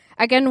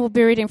Again, we'll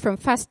be reading from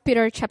 1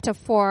 Peter chapter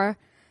 4,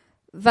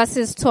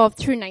 verses 12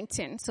 through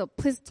 19. So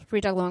please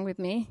read along with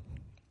me.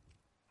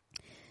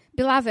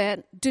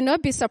 Beloved, do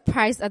not be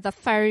surprised at the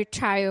fiery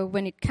trial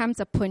when it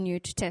comes upon you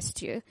to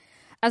test you,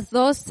 as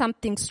though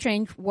something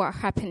strange were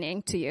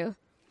happening to you.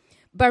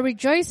 But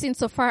rejoice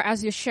insofar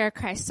as you share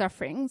Christ's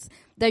sufferings,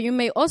 that you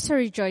may also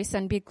rejoice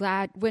and be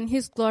glad when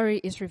his glory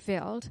is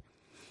revealed.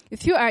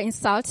 If you are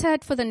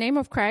insulted for the name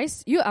of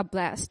Christ, you are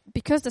blessed,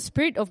 because the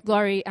Spirit of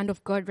glory and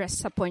of God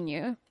rests upon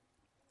you.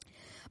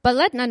 But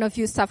let none of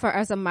you suffer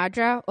as a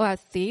murderer, or a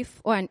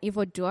thief, or an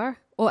evildoer,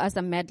 or as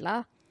a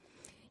meddler.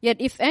 Yet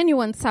if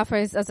anyone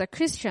suffers as a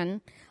Christian,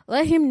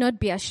 let him not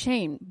be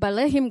ashamed, but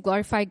let him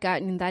glorify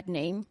God in that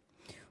name.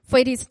 For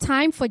it is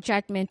time for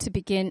judgment to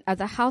begin at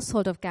the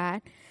household of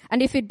God.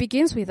 And if it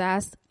begins with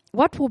us,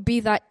 what will be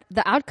the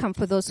outcome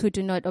for those who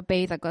do not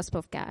obey the gospel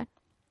of God?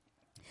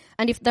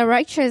 And if the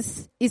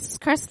righteous is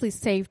scarcely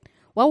saved,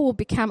 what will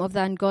become of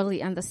the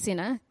ungodly and the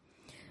sinner?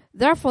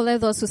 Therefore,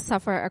 let those who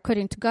suffer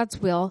according to God's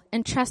will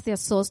entrust their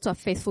souls to a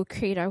faithful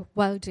Creator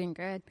while doing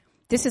good.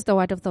 This is the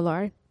word of the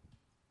Lord.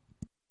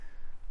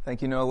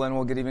 Thank you, Nolan.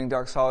 Well, good evening,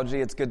 Doxology.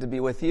 It's good to be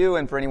with you.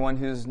 And for anyone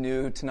who's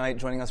new tonight,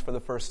 joining us for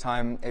the first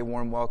time, a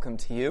warm welcome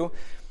to you.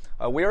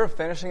 We are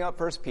finishing up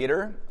 1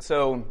 Peter.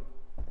 So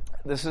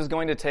this is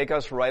going to take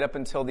us right up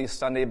until the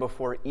Sunday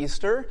before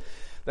Easter.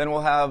 Then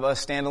we'll have a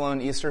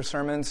standalone Easter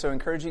sermon. So I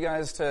encourage you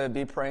guys to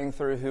be praying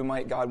through who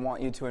might God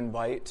want you to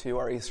invite to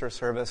our Easter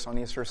service on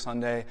Easter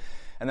Sunday.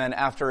 And then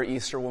after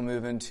Easter, we'll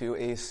move into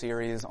a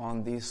series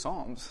on the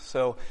Psalms.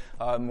 So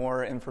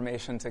more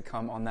information to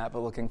come on that,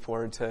 but looking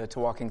forward to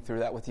walking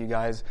through that with you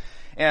guys.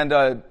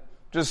 And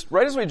just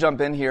right as we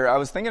jump in here, I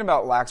was thinking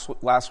about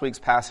last week's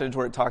passage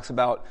where it talks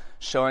about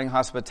showing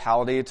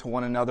hospitality to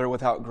one another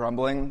without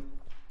grumbling.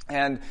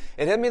 And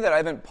it hit me that I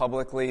haven't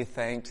publicly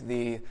thanked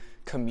the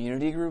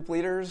community group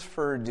leaders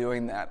for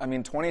doing that. I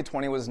mean,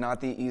 2020 was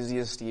not the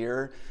easiest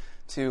year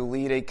to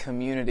lead a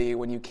community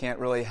when you can't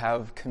really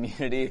have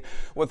community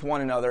with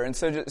one another. And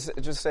so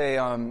just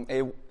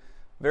a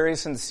very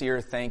sincere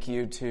thank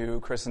you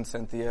to Chris and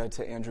Cynthia,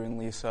 to Andrew and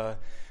Lisa,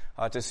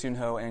 to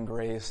Sunho and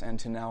Grace, and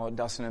to now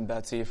Dustin and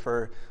Betsy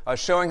for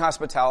showing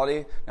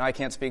hospitality. Now, I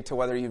can't speak to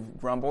whether you've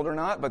grumbled or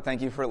not, but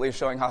thank you for at least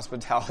showing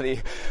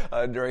hospitality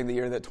during the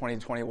year that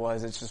 2020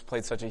 was. It's just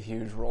played such a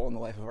huge role in the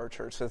life of our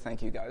church, so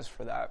thank you guys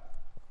for that.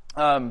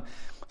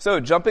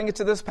 So jumping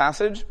into this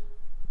passage,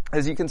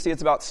 as you can see,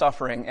 it's about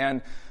suffering.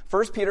 And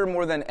 1 Peter,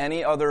 more than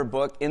any other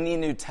book in the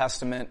New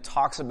Testament,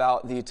 talks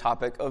about the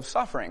topic of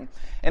suffering.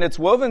 And it's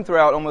woven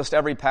throughout almost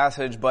every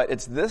passage, but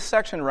it's this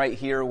section right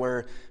here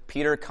where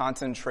Peter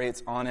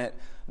concentrates on it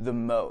the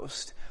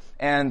most.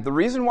 And the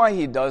reason why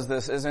he does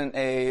this isn't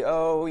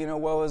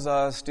woe is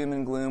us, doom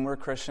and gloom, we're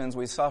Christians,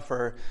 we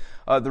suffer.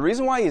 The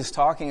reason why he's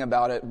talking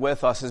about it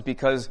with us is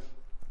because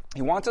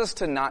he wants us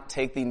to not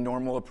take the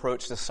normal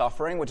approach to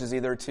suffering, which is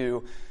either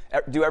to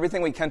do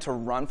everything we can to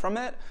run from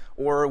it,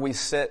 or we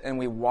sit and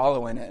we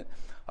wallow in it.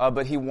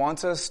 But he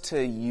wants us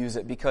to use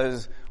it,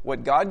 because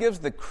what God gives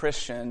the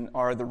Christian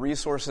are the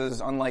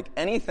resources, unlike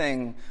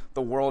anything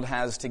the world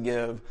has to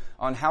give,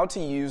 on how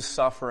to use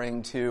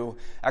suffering to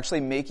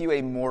actually make you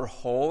a more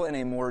whole and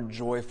a more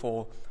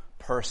joyful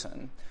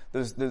person.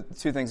 The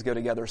two things go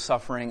together,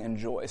 suffering and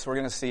joy. So we're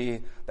going to see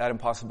that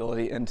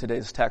impossibility in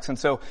today's text. And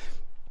so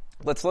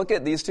let's look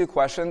at these two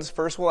questions.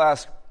 First, we'll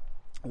ask,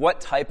 what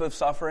type of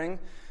suffering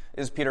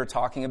is Peter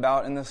talking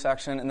about in this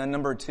section? And then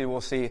number two,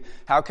 we'll see,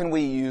 how can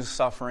we use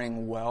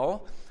suffering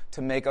well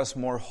to make us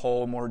more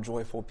whole, more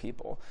joyful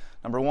people?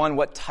 Number one,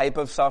 what type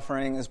of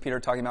suffering is Peter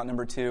talking about?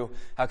 Number two,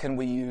 how can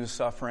we use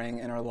suffering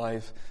in our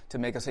life to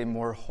make us a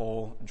more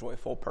whole,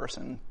 joyful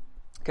person?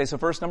 Okay, so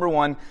first, number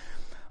one,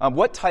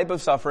 what type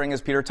of suffering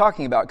is Peter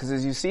talking about? Because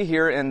as you see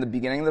here in the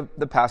beginning of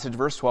the passage,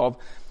 verse 12,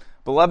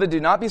 Beloved, do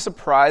not be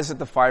surprised at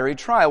the fiery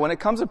trial when it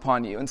comes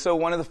upon you. And so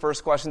one of the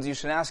first questions you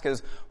should ask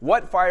is,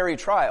 what fiery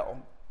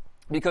trial?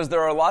 Because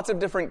there are lots of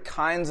different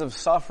kinds of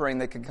suffering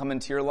that can come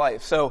into your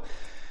life. So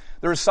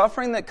there's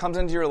suffering that comes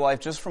into your life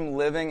just from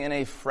living in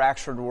a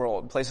fractured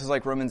world. Places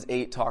like Romans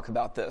 8 talk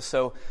about this.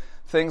 So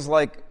things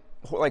like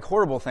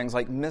horrible things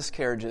like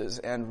miscarriages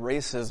and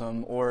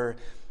racism, or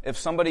if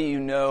somebody you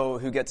know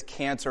who gets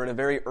cancer at a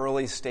very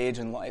early stage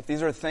in life.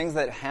 These are things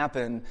that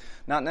happen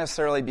not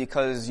necessarily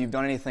because you've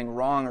done anything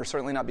wrong, or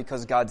certainly not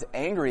because God's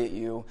angry at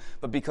you,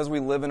 but because we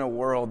live in a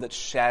world that's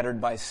shattered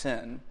by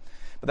sin.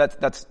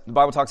 But that's the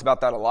Bible talks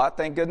about that a lot,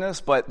 thank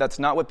goodness, but that's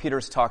not what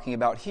Peter's talking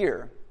about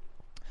here.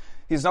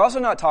 He's also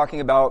not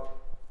talking about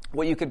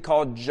what you could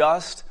call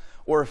just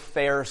or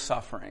fair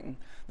suffering,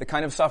 the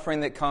kind of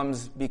suffering that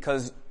comes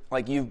because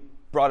you've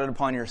brought it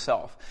upon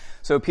yourself.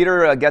 So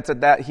Peter gets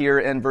at that here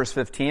in verse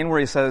 15, where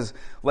he says,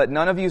 let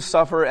none of you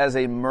suffer as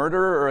a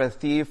murderer or a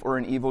thief or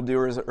an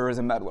evildoer or as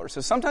a meddler.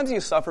 So sometimes you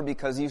suffer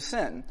because you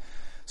sin.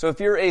 So if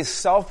you're a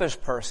selfish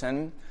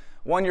person,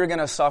 one, you're going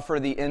to suffer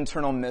the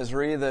internal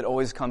misery that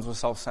always comes with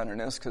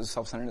self-centeredness, because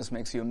self-centeredness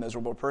makes you a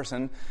miserable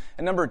person.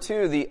 And number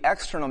two, the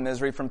external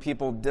misery from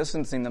people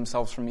distancing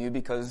themselves from you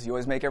because you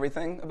always make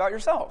everything about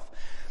yourself.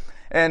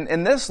 And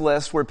in this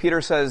list where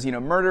Peter says,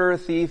 murderer,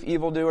 thief,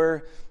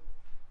 evildoer,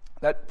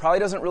 that probably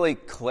doesn't really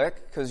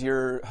click because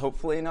you're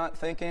hopefully not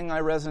thinking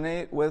I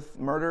resonate with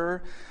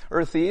murderer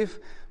or thief.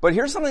 But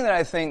here's something that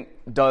I think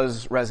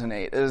does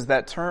resonate, is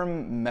that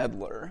term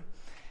meddler.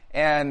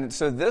 And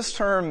so this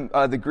term,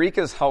 the Greek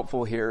is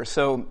helpful here.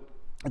 So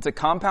it's a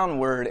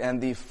compound word,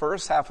 and the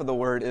first half of the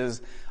word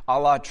is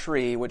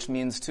alatri, which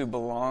means to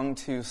belong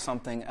to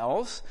something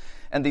else.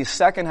 And the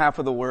second half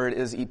of the word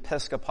is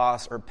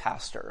episkopos, or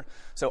pastor.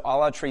 So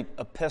alatri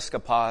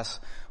episkopos.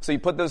 So you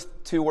put those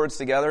two words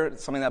together,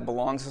 something that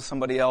belongs to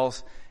somebody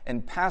else,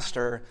 and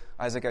pastor.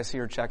 Isaac, I see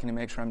you're checking to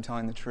make sure I'm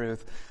telling the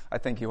truth. I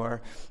think you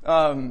are.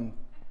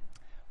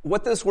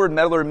 What this word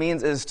meddler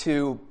means is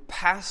to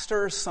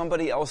pastor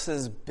somebody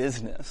else's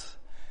business.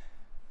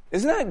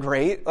 Isn't that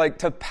great? Like,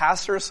 to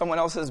pastor someone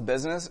else's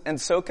business,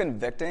 and so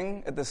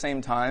convicting at the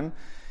same time.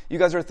 You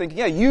guys are thinking,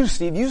 yeah, you,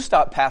 Steve, you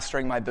stop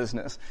pastoring my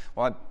business.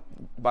 Well,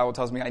 the Bible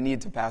tells me I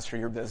need to pastor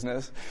your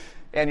business,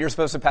 and you're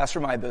supposed to pastor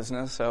my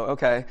business, so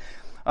okay.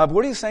 But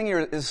what he's saying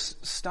here is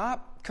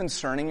stop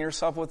concerning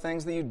yourself with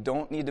things that you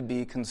don't need to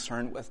be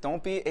concerned with.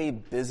 Don't be a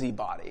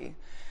busybody.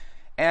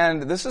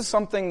 And this is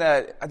something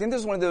that, I think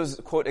this is one of those,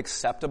 quote,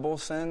 acceptable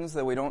sins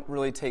that we don't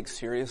really take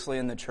seriously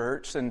in the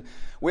church. And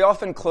we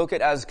often cloak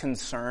it as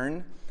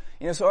concern.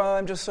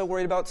 I'm just so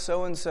worried about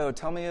so-and-so.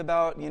 Tell me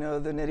about, the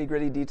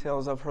nitty-gritty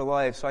details of her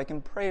life so I can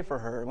pray for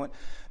her.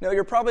 No,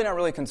 you're probably not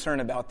really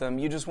concerned about them.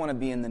 You just want to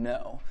be in the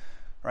know,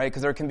 right?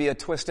 Because there can be a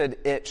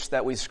twisted itch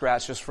that we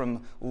scratch just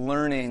from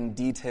learning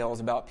details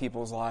about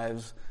people's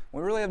lives.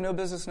 We really have no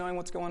business knowing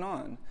what's going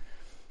on.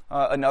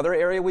 Another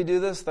area we do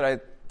this that I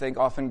think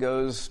often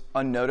goes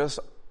unnoticed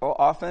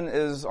often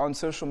is on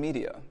social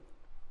media.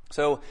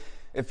 So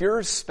if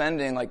you're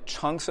spending like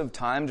chunks of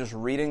time just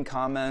reading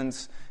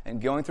comments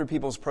and going through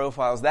people's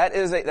profiles,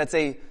 that's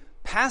a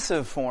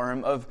passive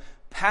form of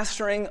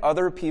pastoring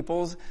other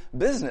people's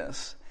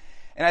business.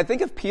 And I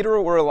think if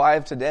Peter were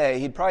alive today,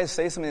 he'd probably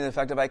say something to the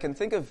effect of, I can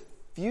think of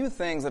few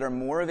things that are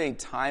more of a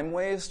time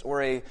waste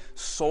or a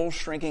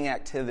soul-shrinking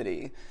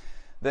activity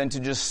than to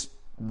just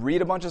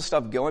read a bunch of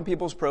stuff, go in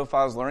people's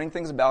profiles, learning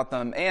things about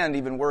them, and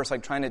even worse,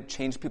 like trying to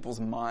change people's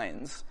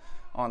minds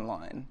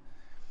online.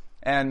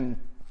 And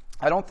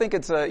I don't think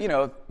it's if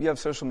you have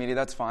social media,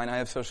 that's fine. I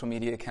have social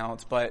media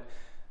accounts, but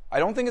I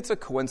don't think it's a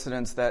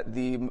coincidence that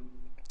the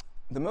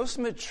most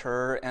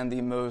mature and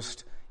the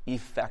most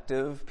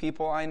effective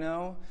people I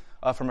know,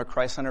 from a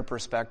Christ-centered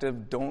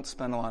perspective, don't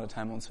spend a lot of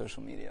time on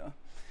social media.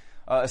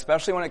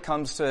 Especially when it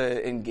comes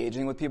to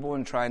engaging with people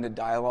and trying to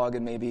dialogue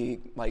and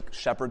maybe like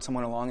shepherd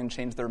someone along and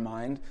change their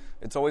mind.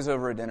 It's always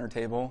over a dinner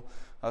table.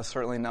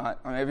 Certainly not.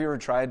 Have you ever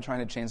tried trying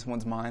to change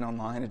someone's mind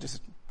online? It's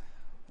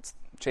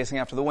chasing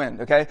after the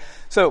wind, okay?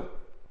 So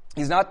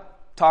he's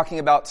not talking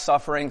about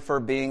suffering for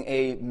being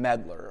a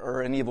meddler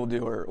or an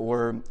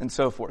evildoer and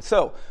so forth.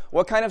 So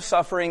what kind of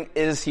suffering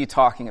is he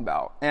talking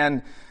about?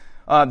 And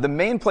the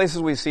main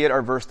places we see it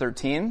are verse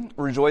 13,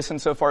 rejoice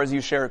insofar as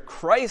you share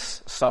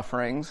Christ's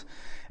sufferings.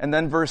 And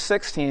then verse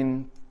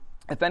 16,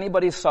 if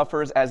anybody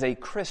suffers as a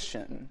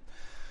Christian.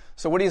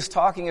 So what he's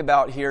talking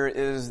about here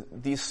is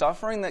the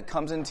suffering that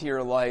comes into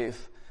your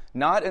life,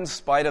 not in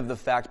spite of the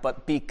fact,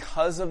 but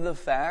because of the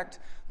fact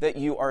that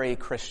you are a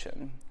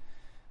Christian.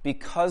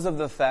 Because of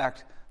the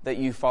fact that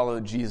you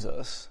follow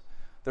Jesus,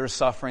 there's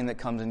suffering that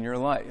comes in your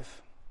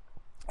life.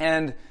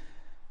 And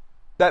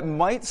that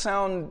might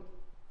sound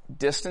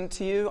distant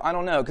to you. I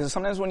don't know, because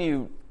sometimes when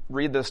you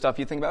read this stuff,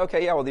 you think about,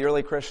 okay, yeah, well, the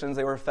early Christians,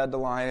 they were fed to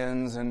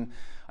lions, and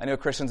I know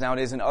Christians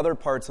nowadays in other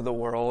parts of the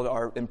world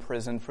are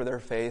imprisoned for their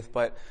faith,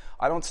 but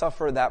I don't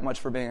suffer that much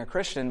for being a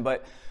Christian.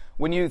 But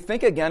when you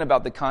think again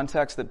about the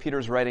context that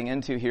Peter's writing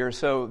into here,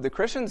 so the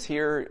Christians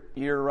here,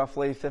 year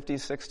roughly 50,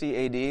 60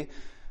 AD,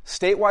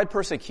 statewide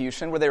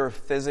persecution, where they were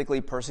physically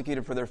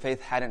persecuted for their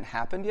faith, hadn't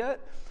happened yet.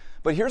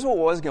 But here's what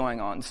was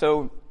going on.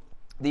 So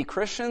the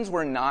Christians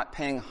were not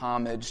paying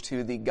homage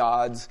to the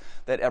gods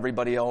that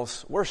everybody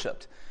else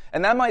worshipped.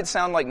 And that might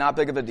sound like not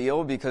big of a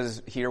deal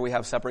because here we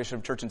have separation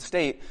of church and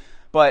state.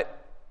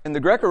 But in the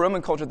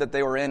Greco-Roman culture that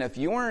they were in, if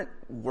you weren't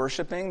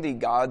worshiping the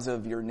gods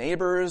of your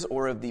neighbors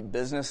or of the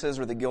businesses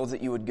or the guilds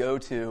that you would go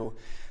to,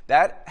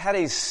 that had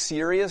a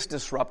serious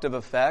disruptive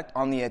effect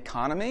on the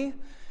economy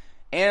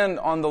and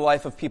on the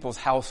life of people's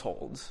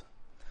households.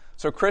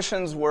 So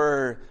Christians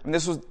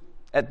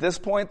at this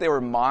point, they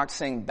were mocked,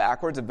 saying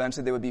backwards.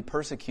 Eventually, they would be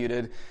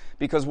persecuted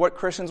because what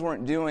Christians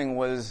weren't doing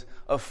was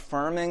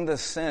affirming the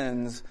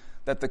sins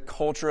that the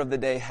culture of the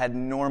day had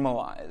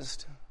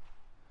normalized.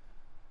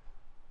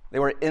 They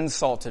were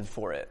insulted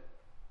for it.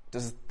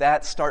 Does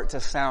that start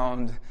to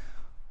sound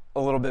a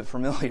little bit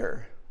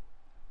familiar?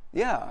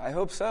 Yeah, I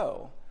hope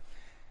so.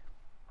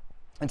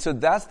 And so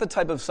that's the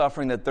type of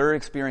suffering that they're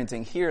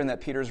experiencing here and that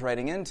Peter's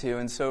writing into.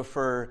 And so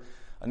for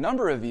a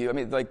number of you,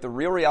 the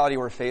real reality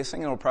we're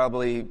facing, and it'll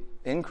probably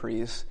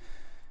increase,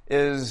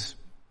 is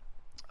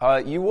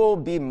you will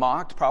be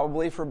mocked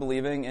probably for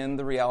believing in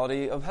the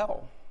reality of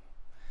hell.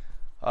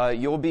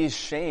 You'll be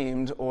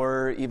shamed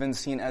or even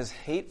seen as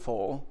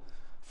hateful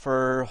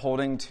for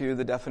holding to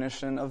the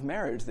definition of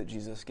marriage that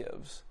Jesus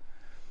gives.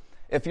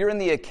 If you're in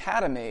the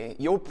academy,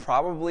 you'll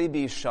probably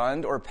be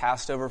shunned or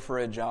passed over for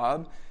a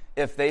job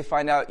if they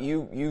find out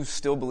you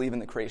still believe in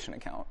the creation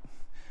account,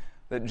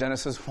 that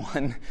Genesis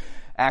 1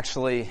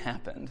 actually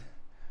happened.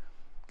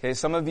 Okay,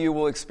 some of you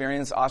will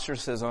experience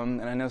ostracism,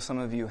 and I know some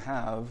of you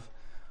have,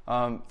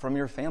 from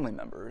your family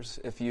members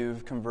if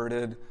you've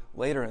converted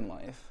later in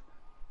life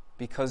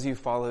because you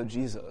follow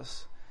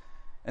Jesus.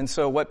 And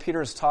so what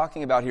Peter is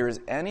talking about here is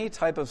any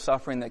type of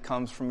suffering that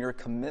comes from your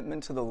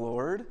commitment to the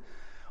Lord,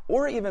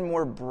 or even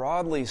more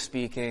broadly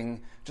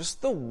speaking,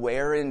 just the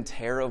wear and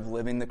tear of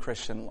living the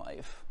Christian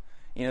life.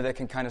 That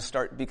can kind of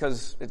start,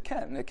 because it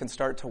can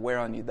start to wear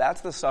on you.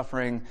 That's the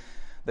suffering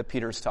that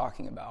Peter's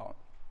talking about.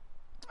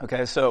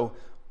 Okay, so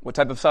what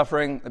type of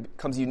suffering? It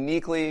comes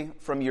uniquely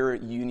from your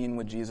union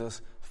with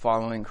Jesus,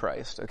 following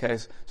Christ. Okay,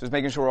 so just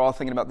making sure we're all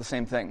thinking about the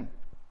same thing.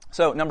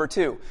 So, number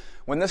 2,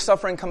 when this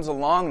suffering comes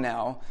along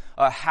now,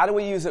 how do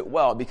we use it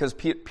well? Because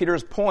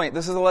Peter's point,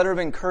 this is a letter of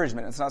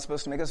encouragement. It's not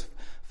supposed to make us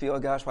feel,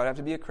 gosh, why do I have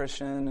to be a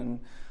Christian in an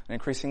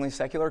increasingly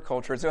secular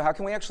culture? So how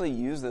can we actually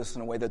use this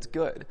in a way that's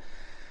good?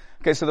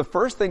 Okay, so the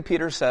first thing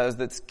Peter says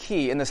that's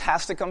key, and this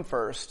has to come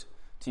first,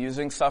 to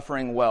using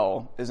suffering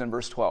well, is in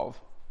verse 12.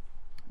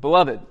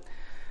 Beloved,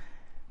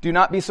 do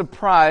not be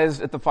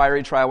surprised at the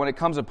fiery trial when it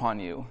comes upon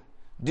you.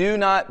 Do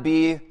not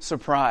be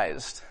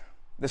surprised.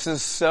 This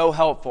is so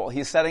helpful.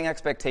 He's setting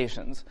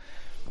expectations.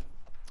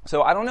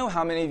 So I don't know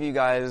how many of you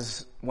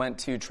guys went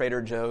to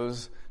Trader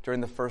Joe's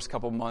during the first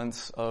couple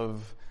months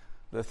of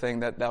the thing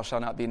that Thou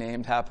Shalt Not Be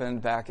Named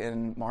happened back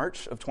in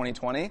March of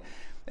 2020.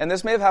 And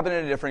this may have happened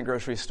in a different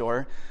grocery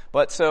store.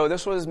 But so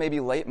this was maybe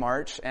late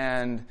March,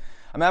 and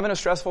I'm having a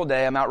stressful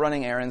day. I'm out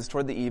running errands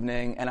toward the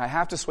evening, and I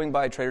have to swing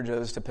by Trader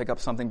Joe's to pick up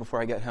something before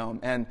I get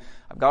home. And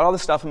I've got all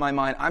this stuff in my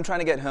mind. I'm trying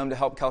to get home to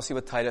help Kelsey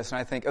with Titus, and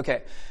I think,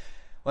 okay,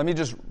 let me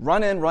just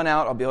run in, run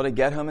out. I'll be able to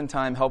get home in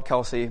time, help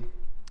Kelsey.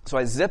 So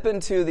I zip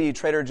into the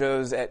Trader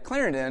Joe's at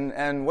Clarendon,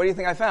 and what do you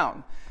think I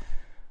found?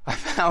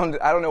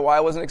 I don't know why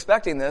I wasn't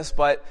expecting this,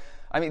 but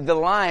the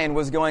line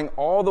was going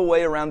all the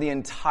way around the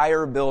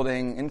entire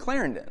building in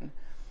Clarendon,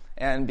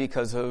 and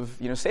because of,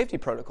 safety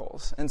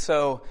protocols. And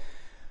so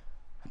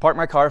I parked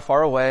my car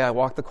far away. I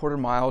walked the quarter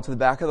mile to the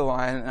back of the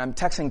line, and I'm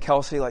texting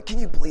Kelsey, can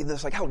you believe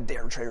this? How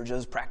dare Trader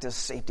Joe's practice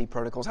safety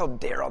protocols? How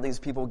dare all these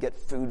people get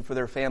food for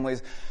their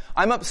families?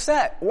 I'm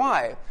upset.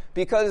 Why?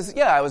 Because,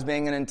 I was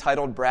being an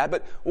entitled brat,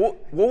 but what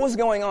was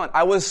going on?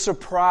 I was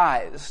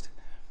surprised.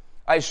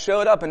 I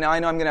showed up, and now I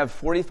know I'm going to have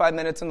 45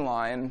 minutes in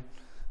line.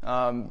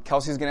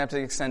 Kelsey's going to have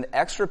to extend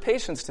extra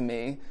patience to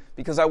me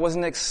because I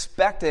wasn't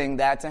expecting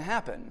that to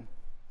happen.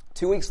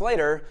 2 weeks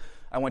later,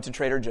 I went to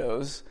Trader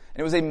Joe's,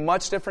 and it was a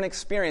much different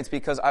experience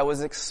because I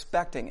was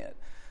expecting it.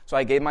 So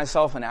I gave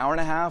myself an hour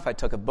and a half. I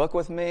took a book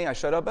with me. I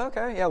showed up,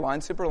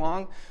 line's super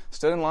long.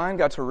 Stood in line,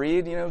 got to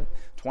read,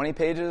 20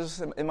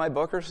 pages in my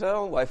book or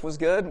so. Life was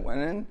good.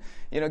 Went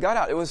in, got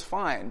out. It was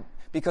fine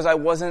because I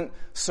wasn't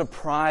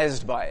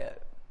surprised by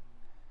it.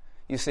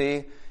 You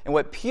see? And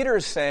what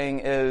Peter's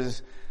saying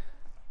is,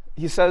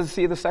 he says,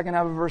 see the second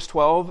half of verse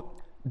 12,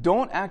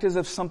 don't act as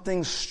if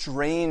something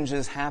strange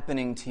is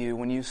happening to you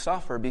when you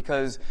suffer,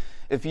 because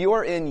if you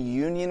are in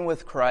union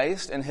with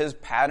Christ and his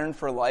pattern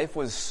for life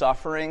was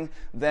suffering,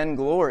 then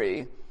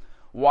glory,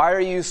 why are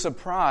you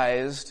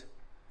surprised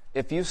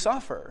if you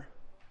suffer?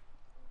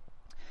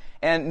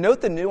 And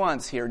note the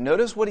nuance here.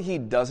 Notice what he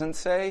doesn't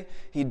say.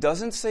 He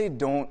doesn't say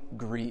don't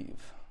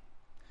grieve.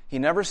 He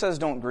never says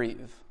don't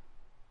grieve.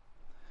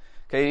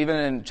 Okay, even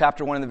in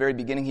chapter 1 in the very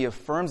beginning, he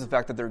affirms the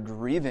fact that they're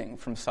grieving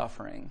from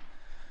suffering.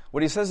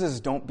 What he says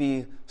is don't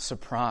be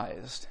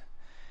surprised.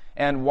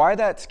 And why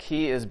that's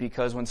key is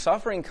because when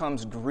suffering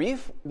comes,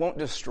 grief won't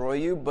destroy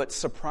you, but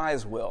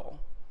surprise will.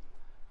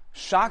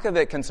 Shock of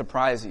it can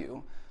surprise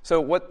you.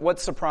 So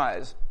what's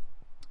surprise?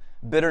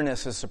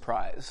 Bitterness is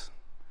surprise.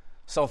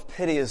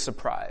 Self-pity is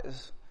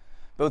surprise.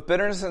 Both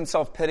bitterness and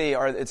self-pity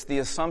it's the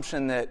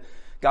assumption that,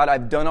 God,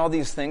 I've done all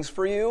these things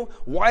for you.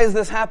 Why is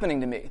this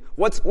happening to me?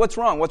 What's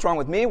wrong? What's wrong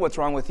with me? What's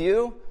wrong with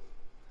you?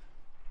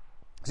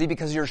 See,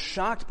 because you're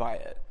shocked by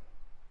it.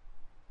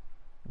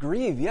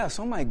 Grieve, yes,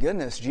 oh my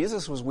goodness,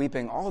 Jesus was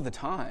weeping all the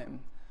time,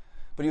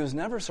 but he was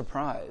never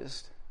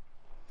surprised.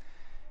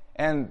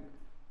 And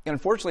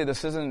unfortunately,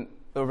 this isn't,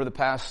 over the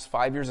past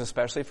 5 years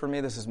especially for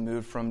me, this has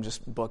moved from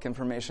just book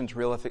information to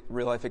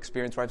real life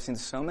experience, where I've seen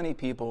so many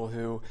people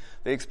who,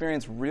 they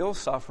experience real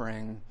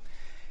suffering,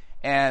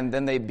 and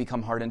then they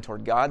become hardened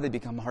toward God, they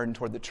become hardened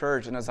toward the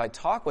church, and as I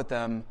talk with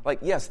them,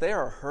 yes, they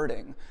are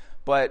hurting,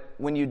 but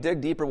when you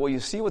dig deeper, you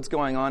see what's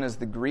going on is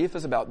the grief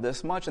is about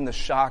this much, and the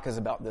shock is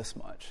about this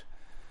much.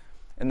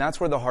 And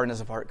that's where the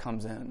hardness of heart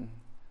comes in.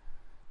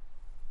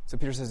 So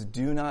Peter says,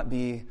 do not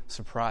be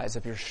surprised.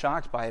 If you're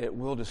shocked by it, it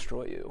will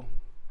destroy you.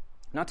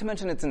 Not to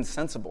mention it's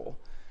insensible.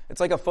 It's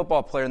like a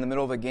football player in the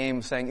middle of a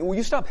game saying, will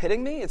you stop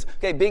hitting me?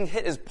 Being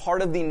hit is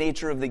part of the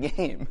nature of the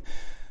game.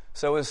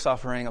 So is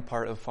suffering a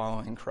part of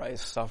following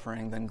Christ.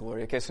 Suffering, then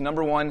glory. Okay, so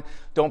number 1,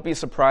 don't be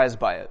surprised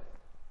by it.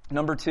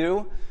 Number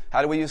 2,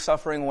 how do we use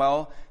suffering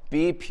well?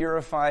 Be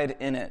purified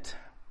in it.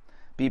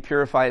 Be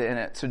purified in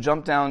it. So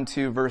jump down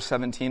to verse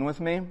 17 with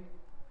me.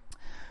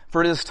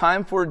 For it is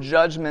time for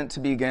judgment to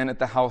begin at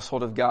the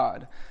household of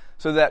God.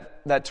 So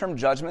that term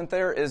judgment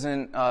there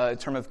isn't a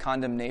term of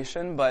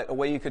condemnation, but a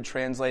way you could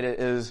translate it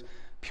is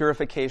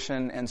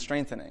purification and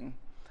strengthening.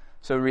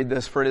 So read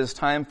this, for it is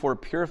time for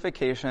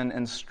purification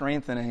and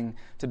strengthening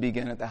to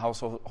begin at the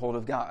household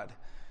of God.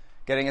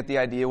 Getting at the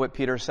idea what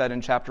Peter said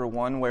in chapter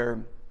 1,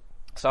 where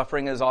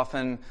suffering is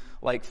often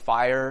like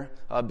fire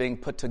being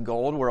put to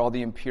gold, where all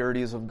the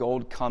impurities of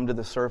gold come to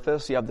the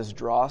surface. You have this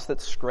dross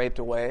that's scraped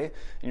away,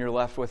 and you're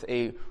left with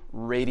a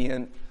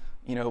radiant,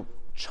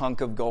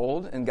 chunk of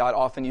gold. And God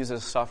often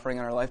uses suffering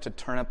in our life to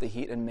turn up the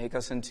heat and make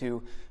us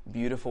into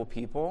beautiful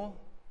people.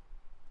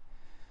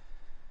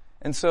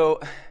 And so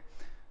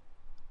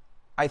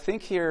I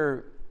think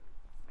here,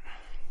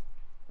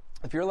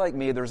 if you're like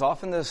me, there's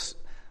often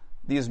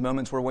these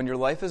moments where when your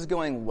life is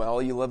going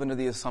well, you live under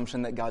the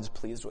assumption that God's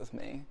pleased with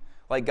me.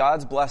 Like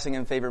God's blessing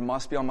and favor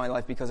must be on my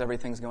life because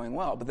everything's going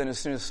well. But then as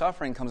soon as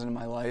suffering comes into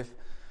my life,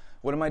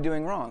 what am I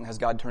doing wrong? Has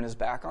God turned his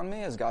back on me?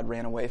 Has God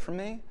ran away from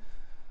me?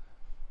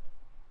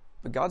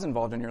 But God's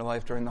involved in your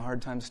life during the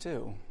hard times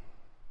too.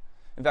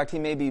 In fact, he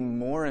may be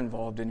more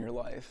involved in your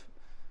life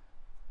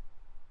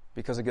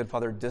because a good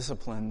father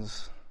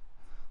disciplines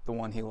the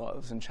one he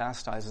loves and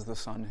chastises the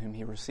son whom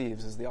he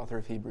receives, as the author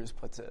of Hebrews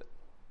puts it.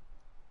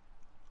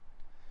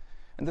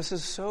 And this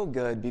is so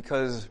good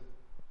because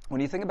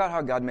when you think about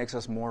how God makes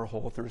us more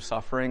whole through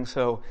suffering,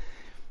 so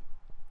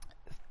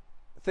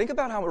think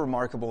about how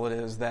remarkable it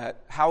is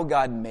that how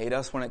God made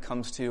us when it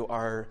comes to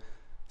our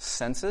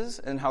senses,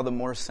 and how the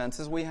more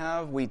senses we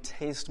have, we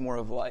taste more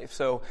of life.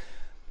 So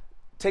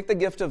take the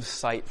gift of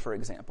sight, for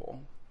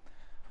example.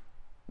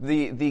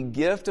 The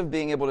gift of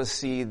being able to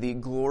see the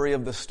glory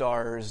of the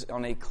stars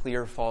on a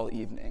clear fall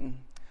evening.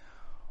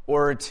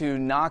 Or to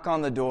knock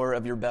on the door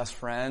of your best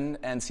friend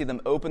and see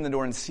them open the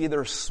door and see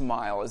their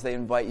smile as they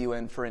invite you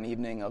in for an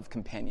evening of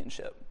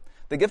companionship.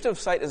 The gift of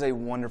sight is a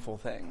wonderful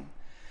thing.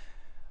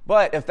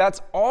 But if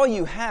that's all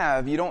you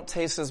have, you don't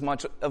taste as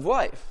much of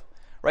life,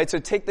 right? So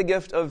take the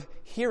gift of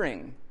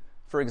hearing,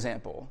 for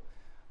example.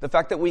 The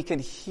fact that we can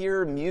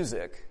hear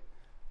music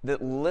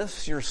that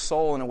lifts your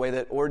soul in a way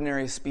that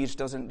ordinary speech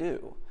doesn't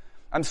do.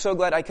 I'm so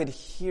glad I could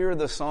hear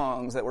the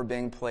songs that were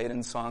being played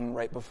and sung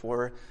right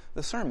before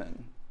the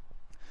sermon.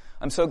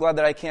 I'm so glad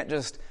that I can't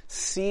just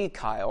see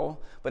Kyle,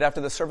 but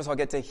after the service I'll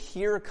get to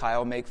hear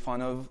Kyle make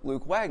fun of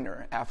Luke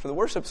Wagner after the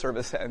worship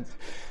service ends.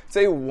 It's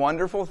a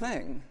wonderful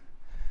thing.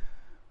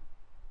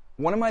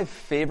 One of my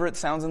favorite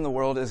sounds in the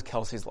world is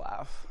Kelsey's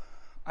laugh.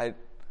 I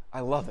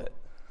love it.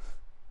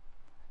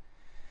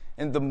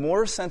 And the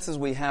more senses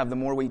we have, the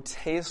more we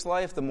taste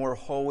life, the more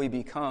whole we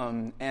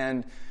become.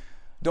 And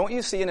don't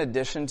you see, in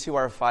addition to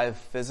our 5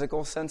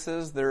 physical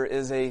senses, there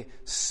is a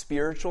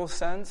spiritual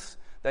sense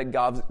that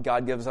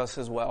God gives us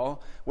as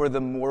well, where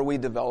the more we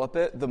develop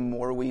it, the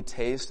more we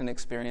taste and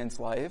experience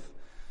life.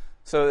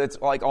 So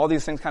it's like all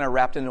these things kind of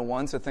wrapped into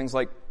one, so things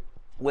like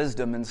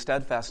wisdom and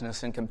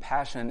steadfastness and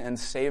compassion and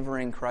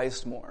savoring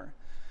Christ more.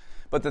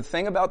 But the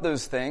thing about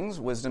those things,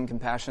 wisdom,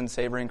 compassion,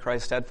 savoring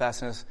Christ,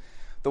 steadfastness,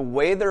 the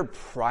way they're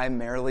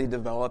primarily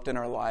developed in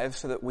our lives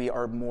so that we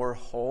are more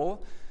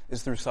whole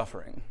is through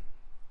suffering.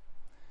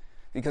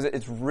 Because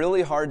it's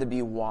really hard to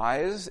be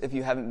wise if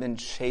you haven't been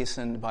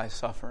chastened by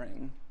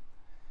suffering.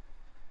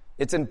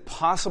 It's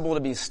impossible to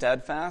be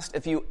steadfast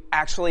if you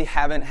actually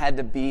haven't had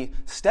to be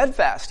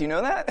steadfast. You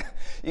know that?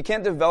 You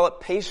can't develop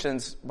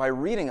patience by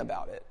reading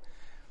about it.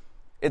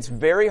 It's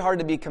very hard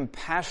to be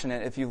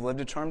compassionate if you've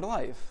lived a charmed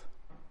life.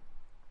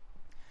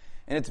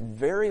 And it's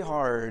very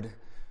hard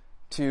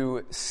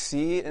to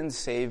see and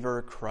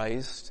savor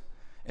Christ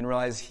and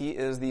realize he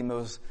is the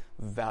most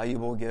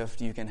valuable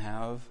gift you can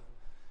have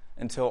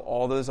until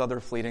all those other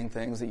fleeting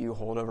things that you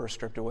hold over are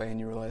stripped away and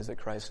you realize that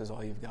Christ is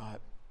all you've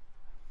got.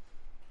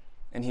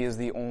 And he is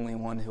the only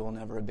one who will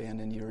never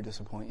abandon you or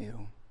disappoint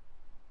you.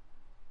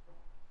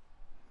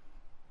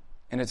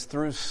 And it's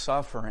through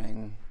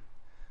suffering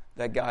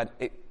that God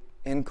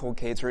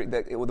inculcates, or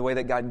the way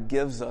that God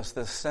gives us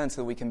this sense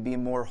that we can be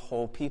more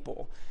whole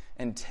people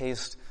and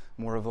taste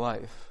more of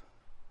life.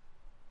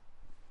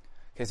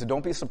 Okay, so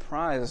don't be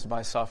surprised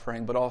by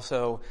suffering, but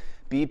also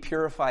be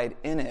purified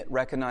in it.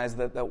 Recognize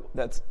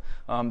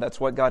that's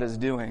what God is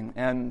doing.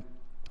 And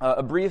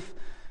a brief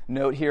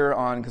note here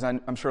on, because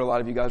I'm sure a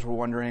lot of you guys were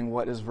wondering,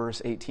 what is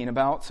verse 18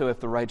 about? So if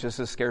the righteous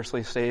is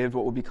scarcely saved,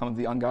 what will become of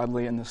the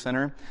ungodly and the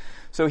sinner?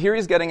 So here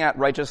he's getting at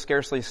righteous,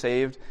 scarcely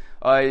saved.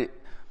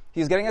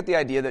 He's getting at the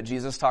idea that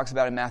Jesus talks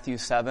about in Matthew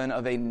 7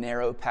 of a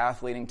narrow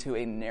path leading to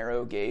a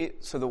narrow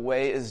gate. So the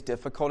way is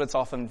difficult. It's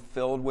often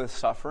filled with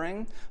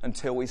suffering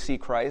until we see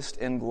Christ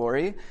in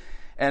glory.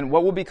 And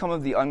what will become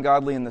of the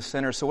ungodly and the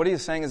sinner? So what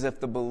he's saying is if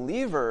the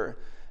believer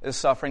is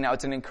suffering now,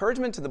 it's an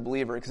encouragement to the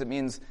believer because it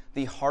means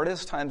the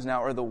hardest times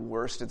now are the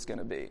worst it's going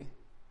to be.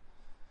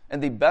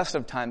 And the best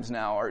of times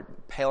now are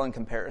pale in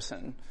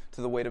comparison to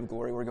the weight of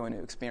glory we're going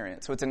to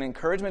experience. So it's an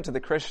encouragement to the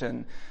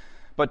Christian.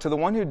 But to the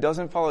one who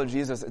doesn't follow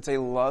Jesus, it's a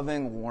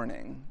loving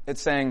warning. It's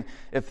saying,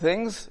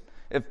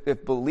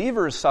 if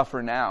believers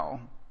suffer now,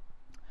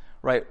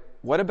 right,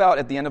 what about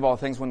at the end of all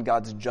things when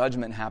God's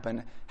judgment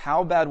happen?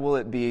 How bad will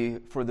it be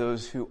for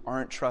those who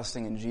aren't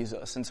trusting in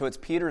Jesus? And so it's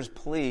Peter's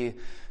plea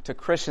to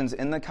Christians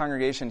in the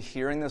congregation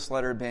hearing this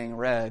letter being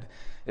read.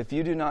 If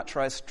you do not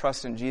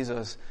trust in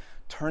Jesus,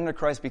 turn to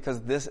Christ because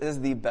this is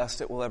the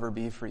best it will ever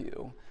be for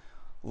you.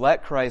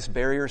 Let Christ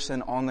bear your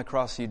sin on the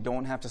cross so you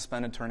don't have to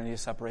spend eternity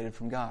separated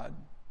from God.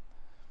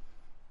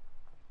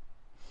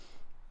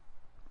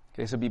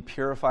 Okay, so be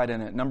purified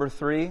in it. Number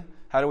 3,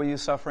 how do we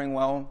use suffering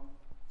well?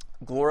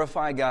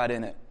 Glorify God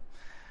in it.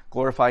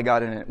 Glorify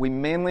God in it. We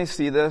mainly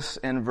see this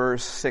in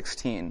verse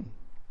 16.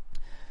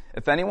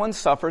 If anyone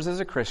suffers as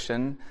a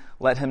Christian,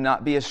 let him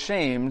not be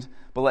ashamed,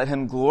 but let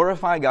him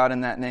glorify God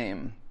in that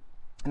name.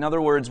 In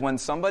other words, when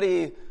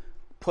somebody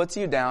puts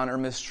you down or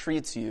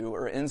mistreats you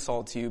or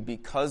insults you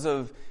because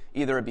of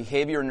either a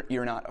behavior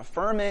you're not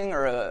affirming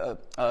or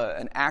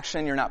an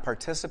action you're not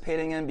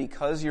participating in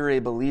because you're a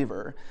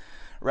believer,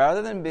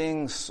 rather than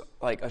being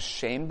like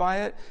ashamed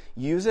by it,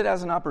 use it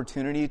as an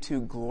opportunity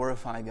to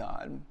glorify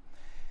God.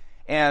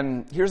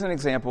 And here's an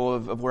example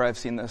of where I've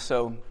seen this.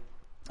 So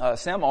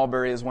Sam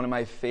Albury is one of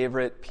my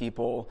favorite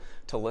people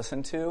to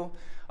listen to.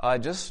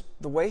 Just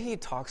the way he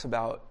talks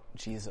about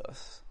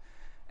Jesus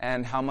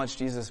and how much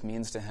Jesus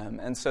means to him.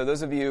 And so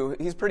those of you,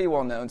 he's pretty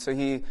well known. So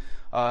he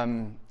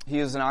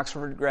is an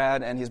Oxford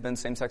grad, and he's been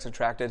same-sex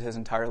attracted his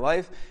entire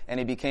life, and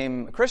he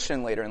became a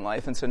Christian later in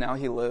life, and so now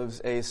he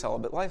lives a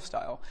celibate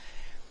lifestyle.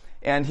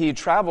 And he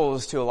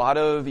travels to a lot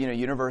of,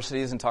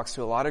 universities and talks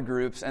to a lot of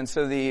groups. And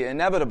so the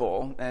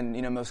inevitable and,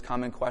 most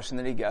common question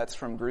that he gets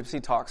from groups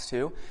he talks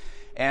to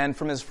and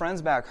from his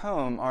friends back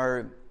home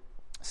are,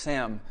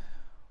 Sam,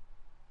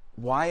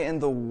 why in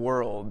the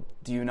world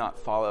do you not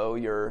follow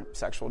your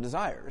sexual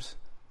desires?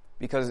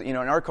 Because, in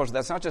our culture,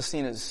 that's not just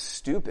seen as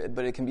stupid,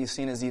 but it can be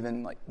seen as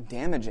even,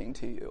 damaging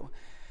to you.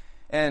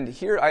 And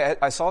here,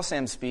 I saw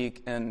Sam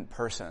speak in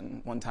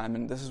person one time,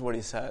 and this is what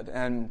he said.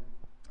 And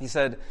he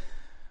said,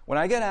 when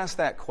I get asked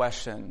that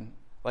question,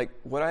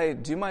 what I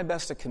do my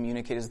best to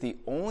communicate is the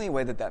only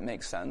way that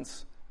makes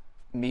sense,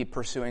 me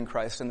pursuing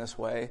Christ in this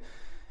way.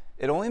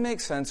 It only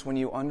makes sense when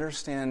you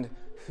understand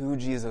who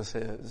Jesus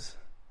is.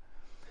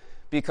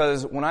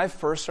 Because when I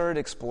first started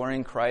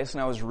exploring Christ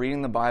and I was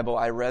reading the Bible,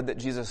 I read that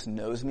Jesus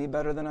knows me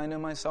better than I know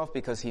myself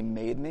because he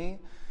made me.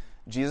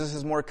 Jesus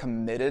is more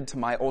committed to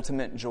my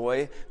ultimate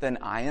joy than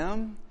I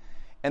am.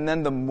 And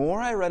then the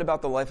more I read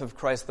about the life of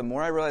Christ, the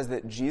more I realized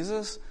that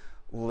Jesus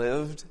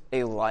lived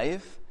a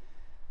life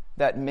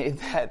that made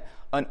that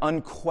an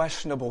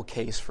unquestionable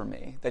case for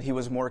me, that he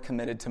was more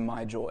committed to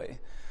my joy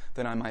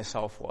than I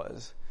myself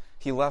was.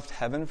 He left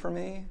heaven for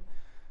me.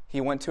 He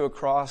went to a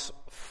cross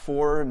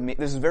for me.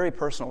 This is very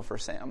personal for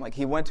Sam.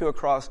 He went to a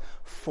cross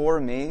for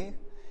me.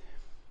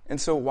 And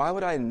so why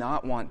would I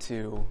not want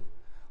to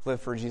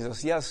live for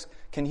Jesus? Yes,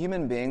 can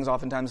human beings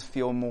oftentimes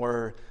feel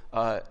more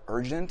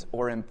urgent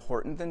or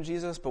important than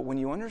Jesus? But when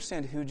you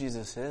understand who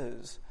Jesus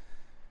is,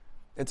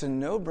 it's a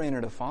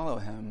no-brainer to follow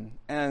him.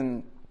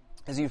 And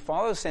as you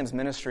follow Sam's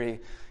ministry,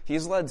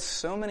 he's led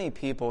so many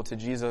people to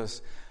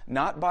Jesus,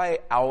 not by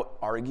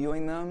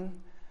out-arguing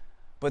them,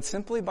 but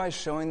simply by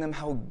showing them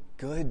how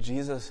good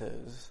Jesus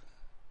is.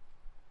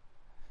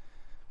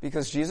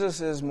 Because Jesus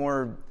is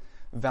more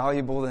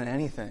valuable than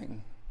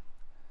anything.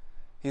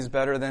 He's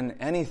better than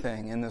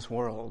anything in this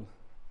world.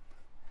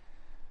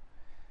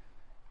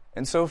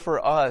 And so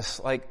for us,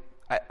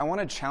 I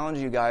want to challenge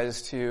you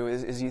guys to,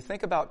 as you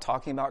think about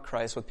talking about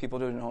Christ with people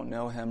who don't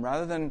know him,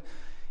 rather than,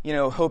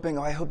 hoping,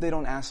 I hope they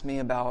don't ask me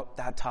about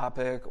that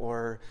topic,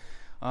 or,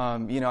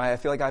 I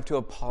feel like I have to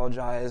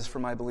apologize for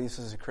my beliefs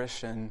as a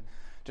Christian.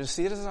 Just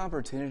see it as an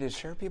opportunity to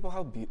share with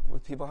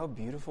people how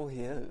beautiful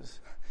he is.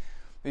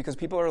 Because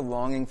people are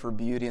longing for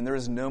beauty, and there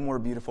is no more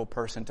beautiful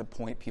person to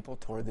point people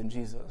toward than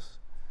Jesus.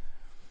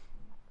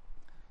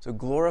 So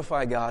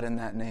glorify God in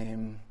that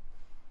name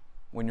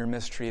when you're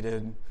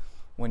mistreated,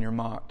 when you're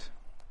mocked.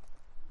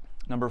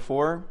 Number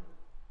 4,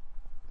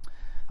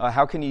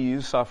 how can you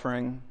use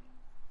suffering?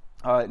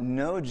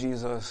 Know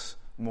Jesus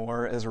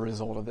more as a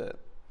result of it.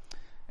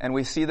 And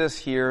we see this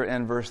here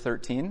in verse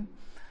 13.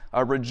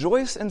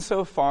 Rejoice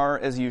insofar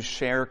as you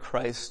share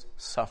Christ's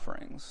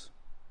sufferings.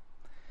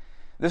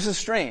 This is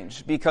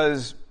strange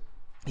because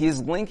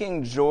he's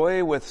linking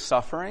joy with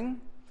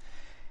suffering.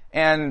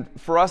 And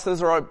for us,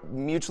 those are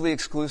mutually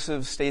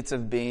exclusive states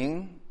of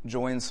being,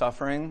 joy and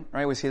suffering,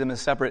 right? We see them as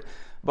separate.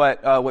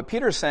 But what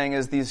Peter's saying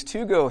is these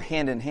two go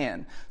hand in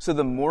hand. So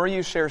the more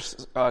you share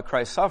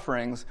Christ's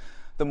sufferings,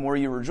 the more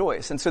you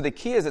rejoice. And so the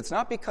key is it's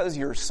not because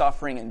you're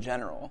suffering in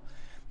general.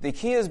 The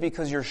key is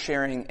because you're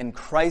sharing in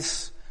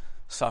Christ's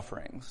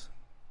sufferings.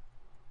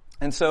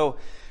 And so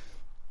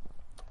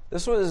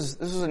this was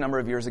a number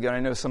of years ago, and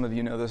I know some of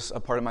you know this, a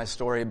part of my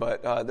story,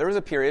 but there was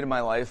a period in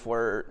my life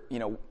where,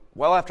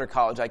 well after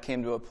college, I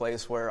came to a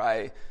place where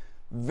I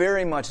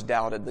very much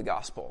doubted the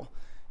gospel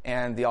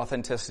and the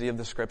authenticity of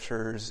the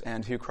scriptures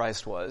and who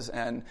Christ was.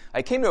 And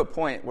I came to a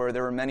point where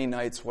there were many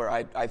nights where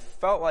I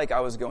felt like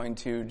I was going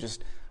to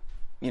just,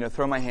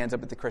 throw my hands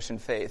up at the Christian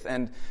faith.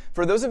 And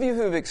for those of you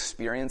who have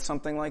experienced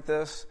something like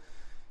this,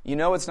 You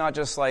know it's not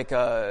just like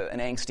an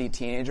angsty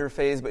teenager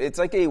phase, but it's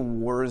like a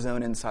war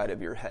zone inside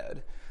of your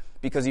head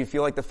because you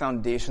feel like the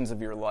foundations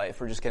of your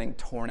life are just getting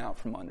torn out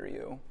from under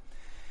you.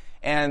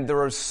 And there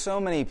were so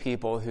many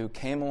people who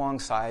came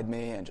alongside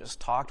me and just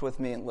talked with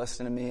me and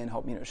listened to me and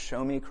helped,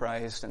 show me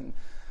Christ and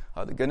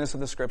the goodness of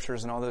the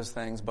scriptures and all those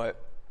things. But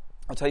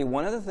I'll tell you,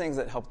 one of the things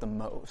that helped the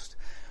most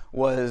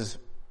was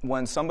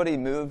when somebody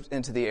moved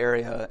into the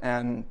area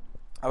and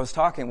I was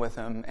talking with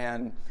him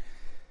and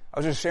I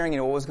was just sharing,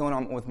 what was going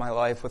on with my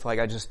life with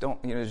I just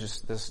don't,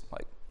 just this,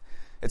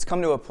 it's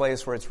come to a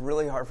place where it's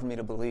really hard for me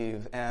to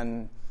believe.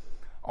 And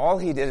all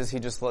he did is he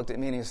just looked at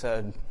me and he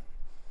said,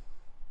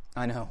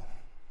 I know.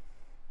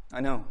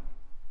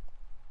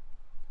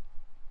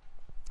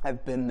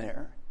 I've been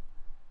there.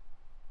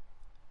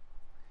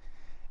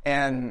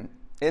 And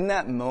in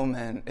that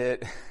moment,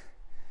 it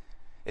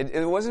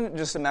wasn't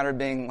just a matter of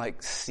being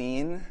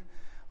seen,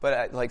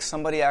 but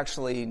somebody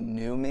actually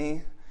knew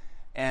me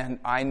and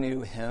I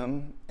knew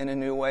him in a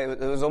new way. It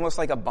was almost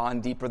like a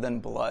bond deeper than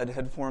blood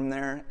had formed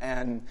there.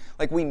 And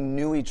we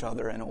knew each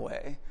other in a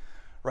way,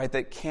 right?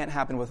 That can't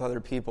happen with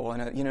other people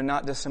in a,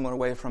 not dissimilar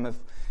way from if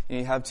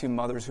you have two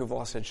mothers who've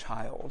lost a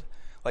child.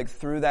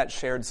 Through that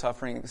shared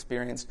suffering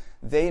experience,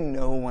 they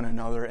know one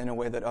another in a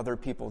way that other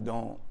people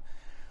don't.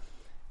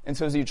 And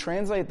so as you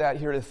translate that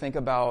here to think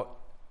about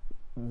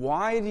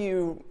why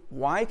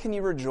can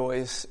you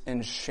rejoice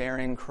in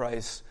sharing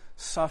Christ's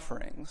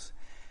sufferings?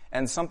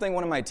 And something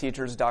one of my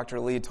teachers, Dr.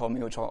 Lee, told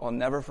me, which I'll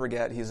never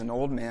forget. He's an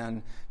old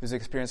man who's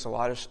experienced a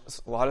lot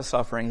of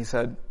suffering. He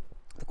said,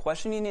 the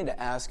question you need to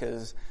ask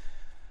is,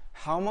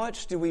 how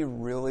much do we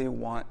really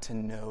want to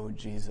know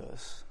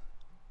Jesus?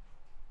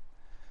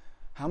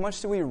 How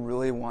much do we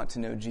really want to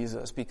know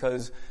Jesus?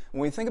 Because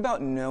when we think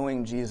about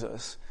knowing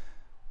Jesus,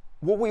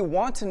 what we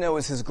want to know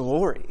is his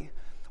glory.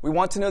 We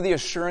want to know the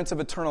assurance of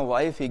eternal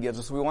life he gives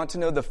us. We want to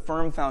know the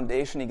firm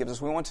foundation he gives us.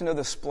 We want to know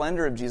the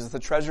splendor of Jesus, the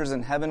treasures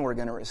in heaven we're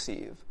going to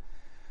receive.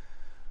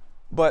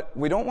 But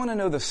we don't want to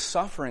know the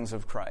sufferings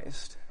of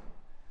Christ.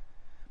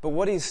 But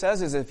what he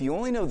says is if you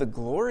only know the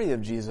glory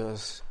of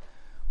Jesus,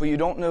 but you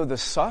don't know the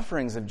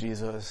sufferings of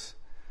Jesus,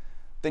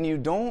 then you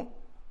don't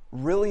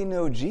really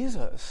know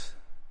Jesus.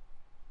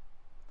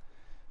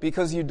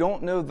 Because you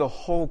don't know the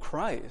whole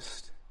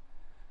Christ.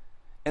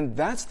 And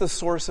that's the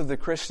source of the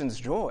Christian's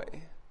joy,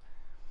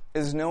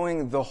 is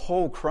knowing the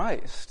whole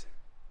Christ.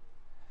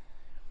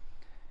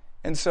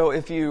 And so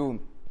if you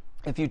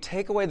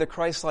take away the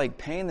Christ-like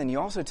pain, then you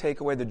also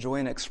take away the joy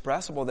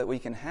inexpressible that we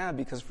can have,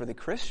 because for the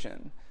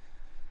Christian,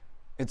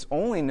 it's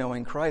only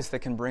knowing Christ that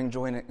can bring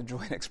joy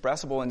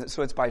inexpressible. And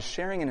so it's by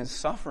sharing in his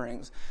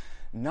sufferings,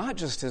 not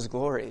just his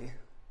glory,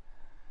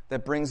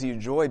 that brings you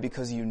joy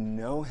because you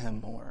know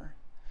him more.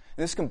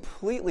 And this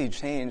completely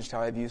changed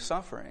how I view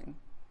suffering.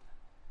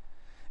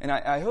 And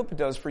I hope it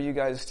does for you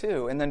guys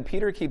too. And then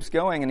Peter keeps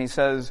going and he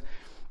says,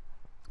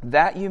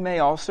 that you may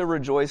also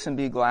rejoice and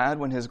be glad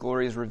when his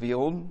glory is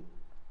revealed.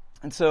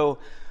 And so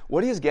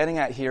what he's getting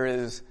at here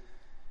is,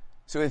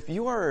 so if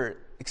you are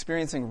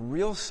experiencing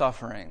real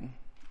suffering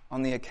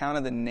on the account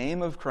of the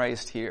name of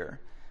Christ here,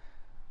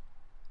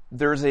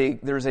 there's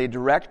a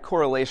direct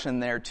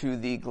correlation there to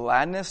the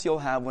gladness you'll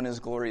have when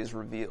his glory is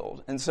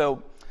revealed. And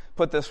so,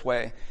 put this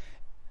way,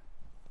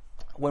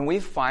 when we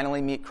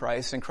finally meet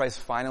Christ and Christ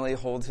finally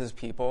holds his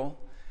people,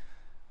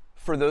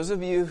 for those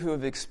of you who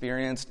have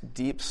experienced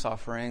deep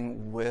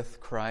suffering with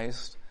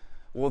Christ,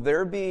 will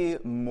there be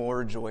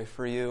more joy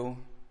for you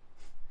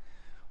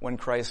when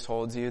Christ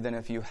holds you than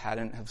if you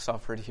hadn't have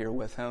suffered here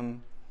with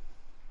him?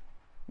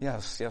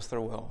 Yes,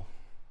 there will.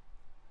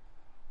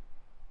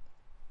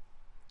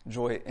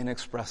 Joy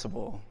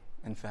inexpressible,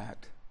 in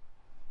fact.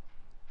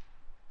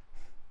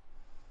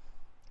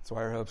 That's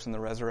why our hope's in the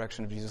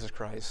resurrection of Jesus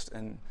Christ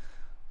and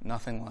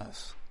nothing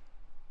less.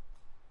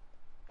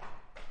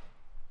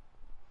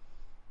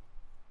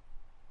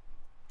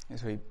 And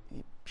so he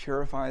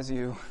purifies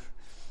you.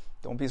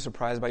 Don't be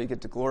surprised by it. You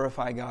get to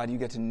glorify God. You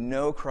get to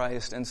know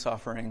Christ in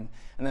suffering.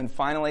 And then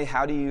finally,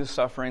 how do you use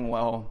suffering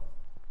well?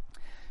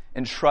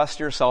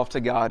 Entrust yourself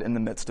to God in the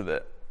midst of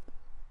it.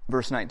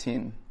 Verse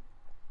 19.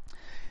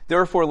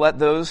 Therefore, let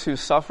those who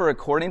suffer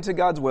according to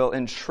God's will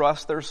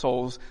entrust their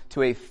souls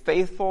to a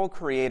faithful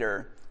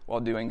Creator while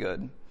doing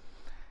good.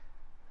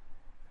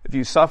 If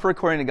you suffer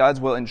according to God's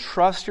will,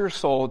 entrust your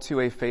soul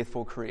to a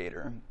faithful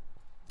Creator.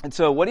 And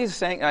so what he's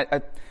saying,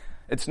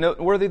 it's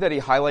noteworthy that he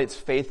highlights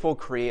faithful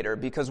Creator,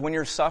 because when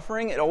you're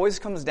suffering, it always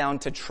comes down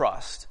to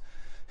trust.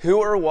 Who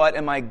or what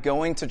am I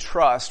going to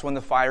trust when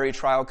the fiery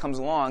trial comes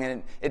along?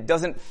 And it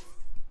doesn't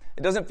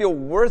feel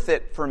worth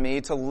it for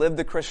me to live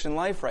the Christian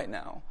life right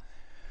now.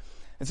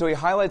 And so he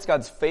highlights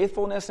God's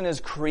faithfulness and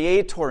his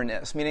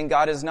creatorness, meaning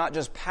God is not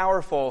just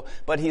powerful,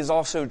 but he's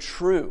also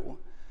true.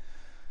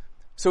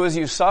 So as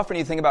you suffer and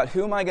you think about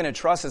who am I going to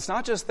trust, it's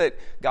not just that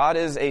God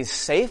is a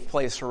safe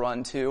place to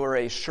run to or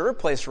a sure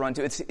place to run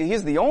to.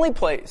 He's the only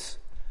place.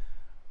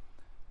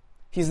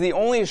 He's the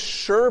only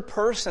sure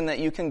person that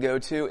you can go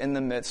to in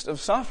the midst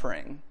of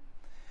suffering.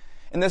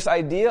 And this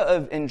idea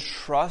of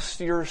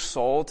entrust your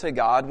soul to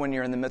God when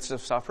you're in the midst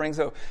of suffering.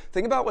 So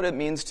think about what it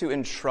means to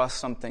entrust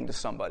something to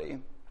somebody.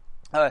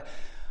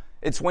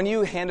 It's when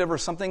you hand over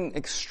something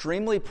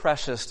extremely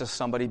precious to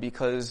somebody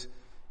because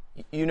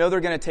you know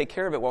they're going to take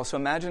care of it well. So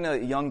imagine a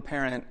young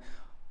parent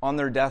on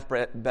their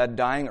deathbed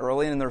dying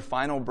early, and in their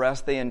final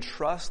breath, they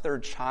entrust their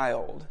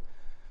child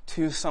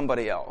to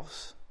somebody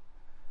else.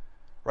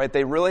 Right?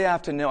 They really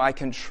have to know, I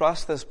can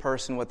trust this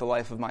person with the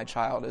life of my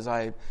child as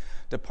I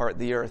depart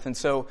the earth. And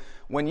so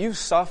when you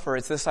suffer,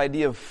 it's this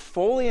idea of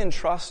fully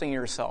entrusting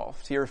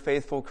yourself to your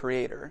faithful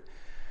Creator.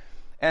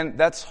 And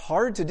that's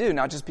hard to do,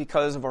 not just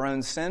because of our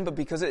own sin, but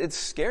because it's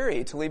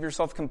scary to leave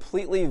yourself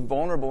completely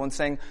vulnerable and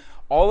saying,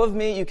 all of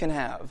me you can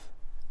have.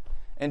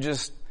 And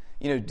just,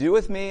 do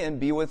with me and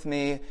be with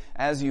me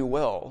as you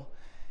will.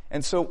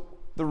 And so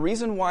the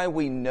reason why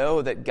we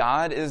know that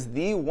God is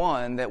the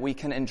one that we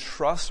can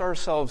entrust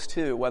ourselves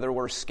to, whether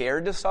we're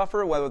scared to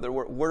suffer, whether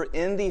we're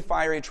in the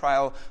fiery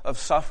trial of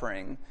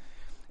suffering,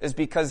 is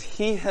because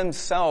He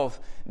Himself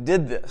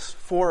did this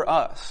for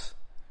us.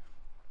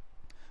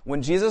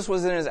 When Jesus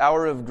was in His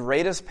hour of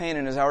greatest pain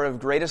and His hour of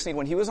greatest need,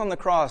 when He was on the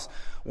cross,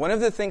 one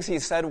of the things He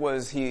said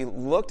was He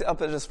looked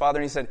up at His Father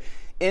and He said,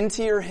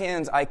 into your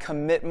hands I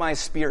commit my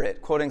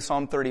spirit, quoting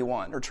Psalm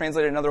 31. Or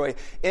translated another way,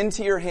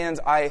 into your hands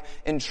I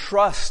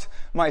entrust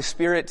my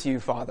spirit to you,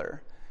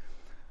 Father.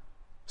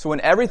 So when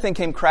everything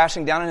came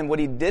crashing down on Him, what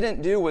He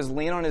didn't do was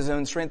lean on His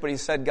own strength, but He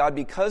said, God,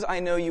 because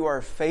I know you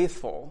are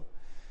faithful,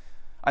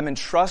 I'm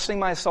entrusting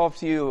myself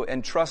to you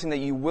and trusting that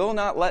you will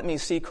not let me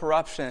see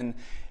corruption,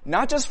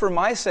 not just for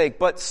my sake,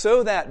 but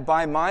so that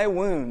by my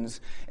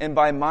wounds and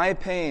by my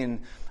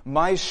pain,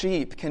 my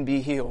sheep can be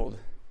healed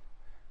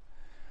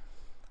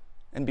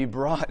and be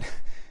brought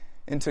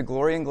into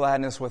glory and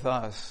gladness with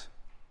us.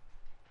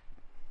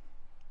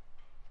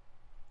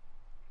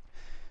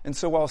 And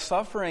so while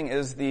suffering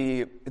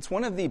it's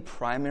one of the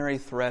primary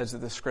threads that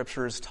the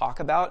Scriptures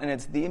talk about, and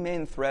it's the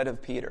main thread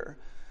of Peter.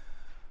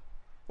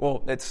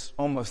 Well, it's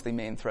almost the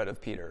main thread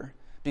of Peter,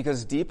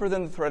 because deeper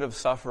than the thread of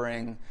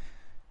suffering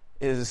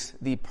is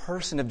the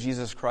person of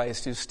Jesus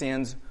Christ, who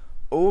stands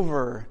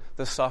over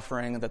the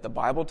suffering that the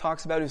Bible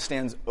talks about, who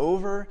stands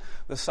over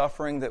the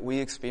suffering that we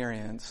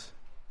experience.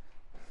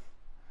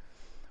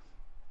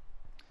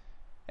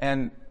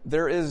 And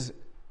there is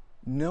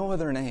no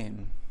other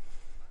name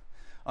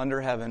under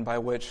heaven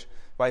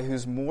by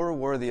who's more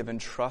worthy of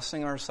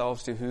entrusting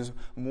ourselves to, who's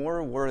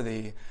more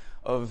worthy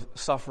of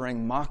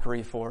suffering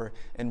mockery for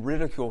and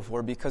ridicule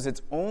for, because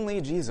it's only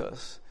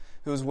Jesus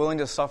who is willing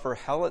to suffer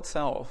hell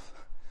itself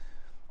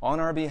on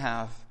our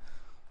behalf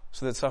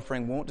so that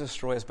suffering won't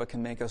destroy us but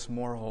can make us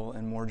more whole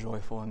and more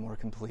joyful and more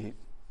complete.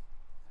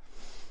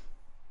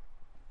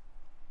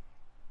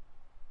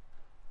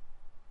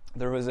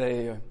 There was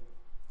a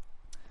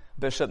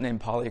bishop named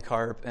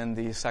Polycarp in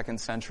the 2nd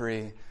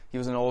century. He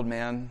was an old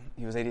man.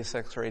 He was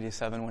 86 or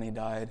 87 when he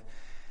died.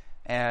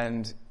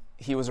 And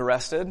he was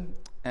arrested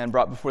and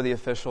brought before the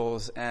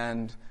officials.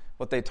 And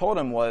what they told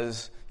him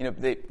was,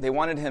 they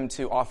wanted him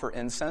to offer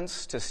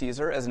incense to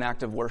Caesar as an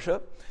act of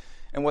worship.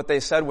 And what they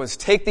said was,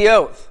 take the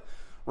oath,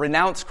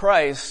 renounce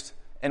Christ,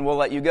 and we'll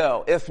let you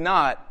go. If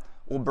not,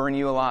 we'll burn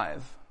you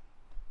alive.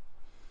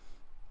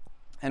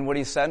 And what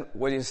he said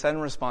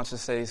in response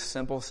is a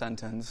simple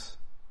sentence: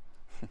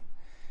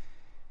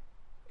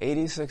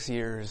 86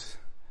 years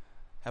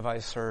have I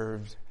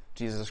served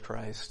Jesus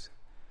Christ,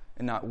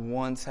 and not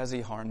once has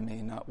He harmed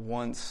me, not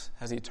once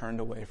has He turned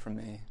away from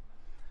me.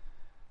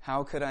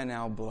 How could I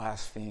now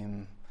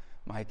blaspheme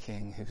my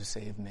King who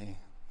saved me?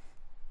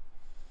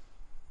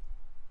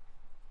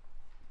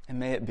 And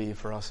may it be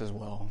for us as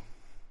well.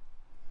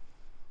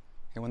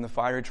 And when the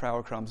fiery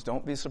trial comes,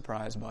 don't be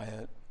surprised by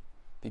it.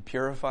 Be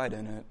purified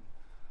in it.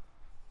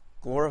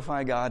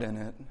 Glorify God in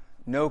it.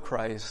 Know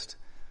Christ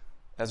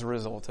as a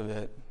result of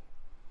it.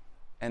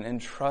 And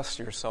entrust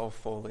yourself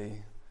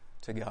fully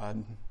to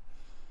God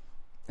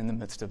in the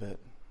midst of it.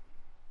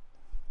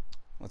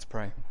 Let's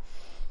pray.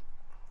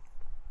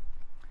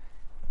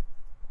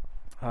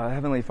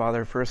 Heavenly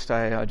Father, first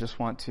I just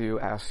want to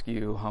ask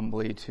you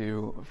humbly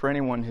for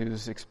anyone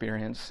who's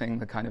experiencing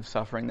the kind of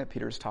suffering that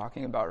Peter's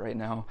talking about right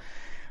now,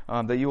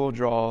 that you will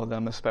draw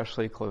them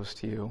especially close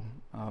to you.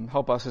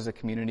 Help us as a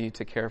community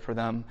to care for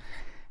them.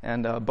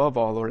 And above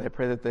all, Lord, I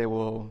pray that they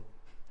will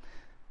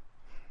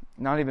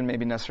not even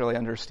maybe necessarily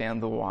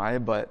understand the why,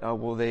 but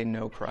will they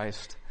know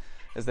Christ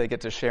as they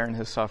get to share in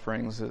His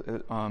sufferings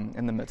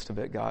in the midst of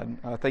it, God.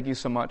 Thank you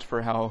so much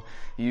for how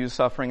you use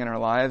suffering in our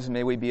lives.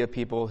 May we be a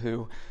people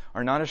who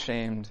are not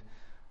ashamed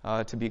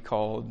to be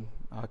called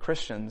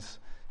Christians,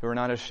 who are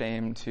not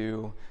ashamed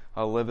to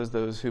live as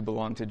those who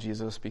belong to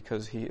Jesus,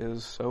 because He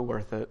is so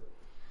worth it.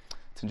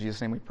 It's in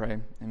Jesus' name we pray.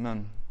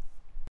 Amen.